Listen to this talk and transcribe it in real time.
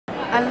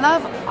I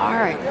love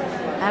art,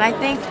 and I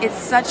think it's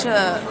such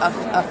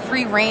a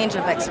free range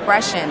of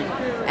expression,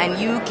 and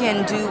you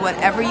can do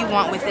whatever you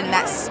want within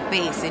that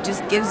space. It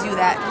just gives you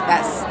that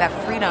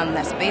freedom,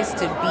 that space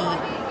to be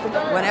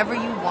whatever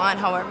you want,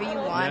 however you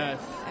want, yes.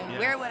 and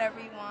wear whatever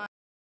you want.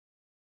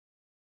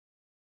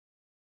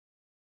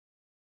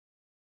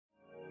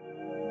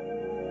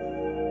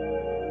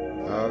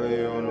 I'll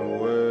be on the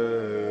way,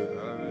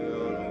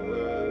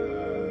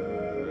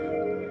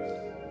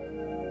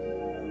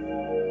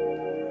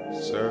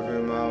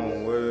 serving my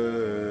own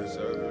way,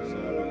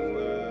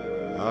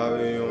 I'll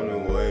be on the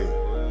way,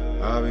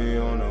 I'll be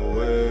on the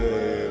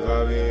way,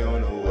 I'll be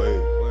on the way,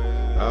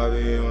 I'll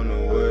be on the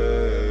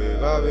way,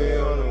 I'll be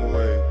on the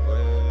way,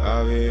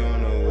 I'll be on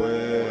the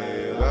way,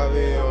 I'll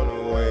be on the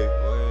way.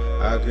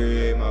 I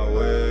create my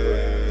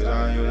waves,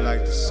 I am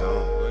like the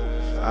sun.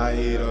 I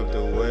heat up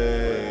the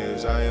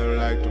waves, I am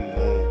like the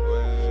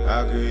moon.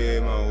 I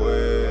create my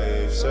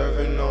waves,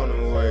 surfing on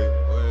the wave,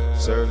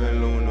 surfing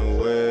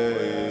lunar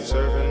waves,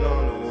 surfing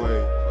on the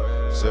wave,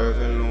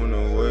 surfing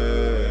lunar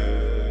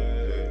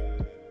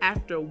wave.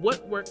 After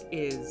What Work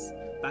Is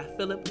by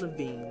Philip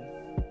Levine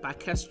by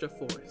Kestra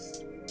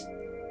Forrest.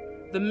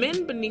 The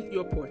men beneath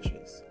your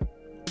porches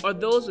are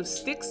those with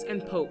sticks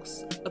and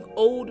pokes of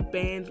old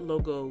band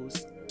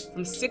logos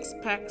from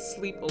six-pack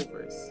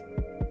sleepovers.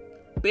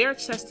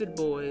 Bare-chested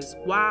boys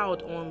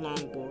wild on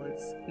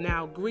longboards.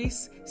 Now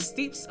grease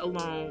steeps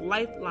along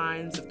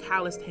lifelines of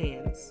calloused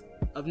hands,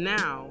 of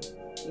now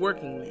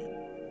working men.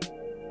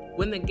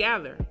 When they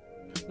gather,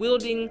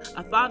 wielding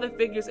a father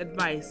figure's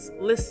advice,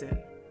 listen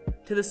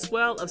to the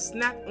swell of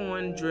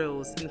snap-on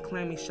drills in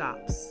clammy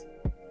shops,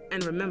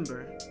 and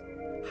remember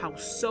how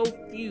so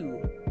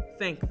few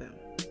thank them.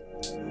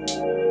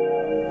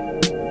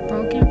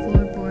 Broken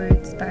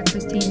Floorboards by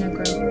Christina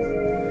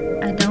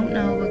Grove. I don't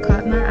know what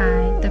caught my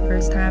eye the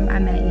first time I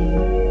met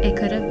you. It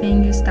could have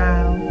been your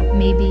style,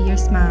 maybe your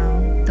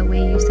smile, the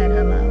way you said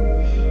hello.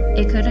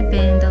 It could have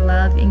been the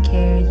love and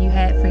care you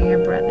had for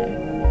your brother,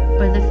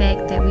 or the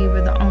fact that we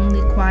were the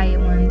only quiet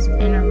ones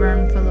in a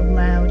room full of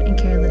loud and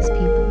careless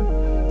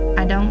people.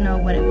 I don't know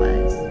what it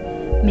was.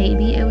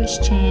 Maybe it was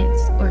chance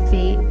or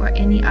fate or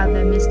any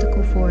other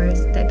mystical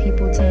force that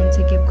people tend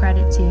to give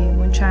credit to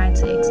when trying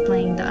to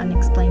explain the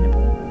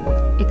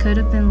unexplainable. It could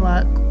have been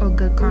luck or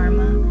good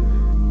karma.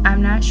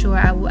 I'm not sure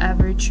I will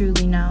ever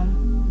truly know.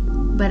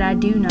 But I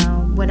do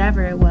know,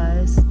 whatever it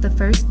was, the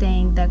first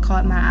thing that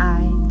caught my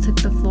eye took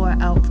the floor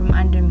out from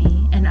under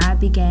me and I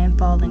began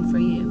falling for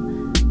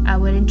you. I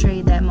wouldn't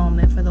trade that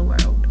moment for the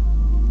world.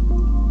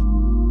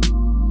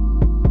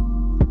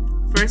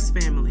 First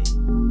Family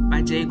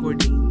by J.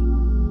 Gourdin.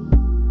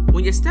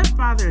 When your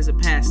stepfather is a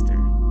pastor,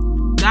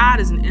 God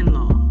is an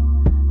in-law,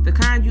 the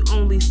kind you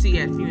only see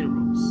at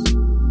funerals.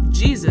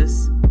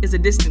 Jesus is a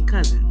distant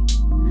cousin,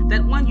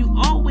 that one you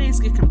always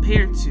get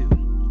compared to.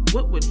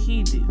 What would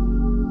he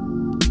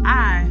do?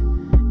 I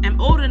am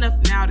old enough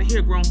now to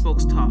hear grown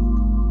folks talk.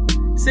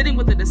 Sitting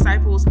with the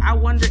disciples, I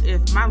wonder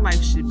if my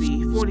life should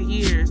be 40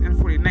 years and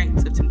 40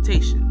 nights of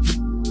temptation.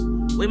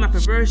 Weigh my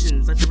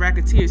perversions like the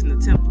racketeers in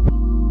the temple.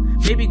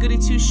 Maybe goody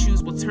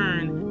two-shoes will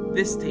turn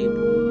this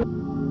table.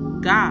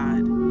 God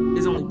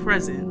is only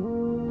present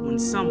when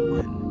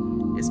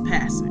someone is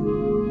passing.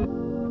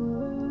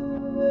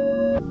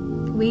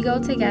 We Go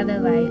Together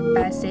Light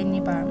by Sydney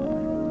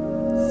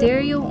Barmore.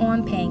 Cereal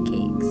on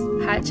pancakes,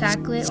 hot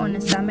chocolate on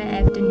a summer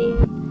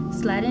afternoon,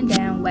 sledding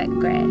down wet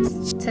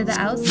grass. To the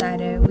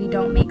outsider, we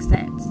don't make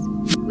sense.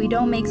 We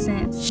don't make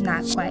sense,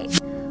 not quite.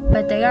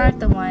 But they aren't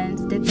the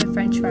ones dipping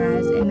french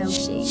fries in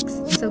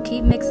milkshakes. So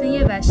keep mixing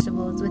your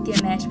vegetables with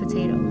your mashed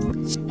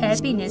potatoes.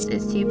 Happiness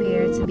is too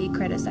pure to be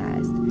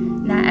criticized.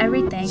 Not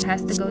everything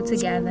has to go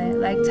together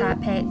like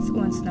top hats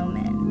on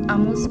snowmen.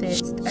 Almost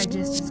fits are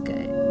just as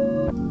good.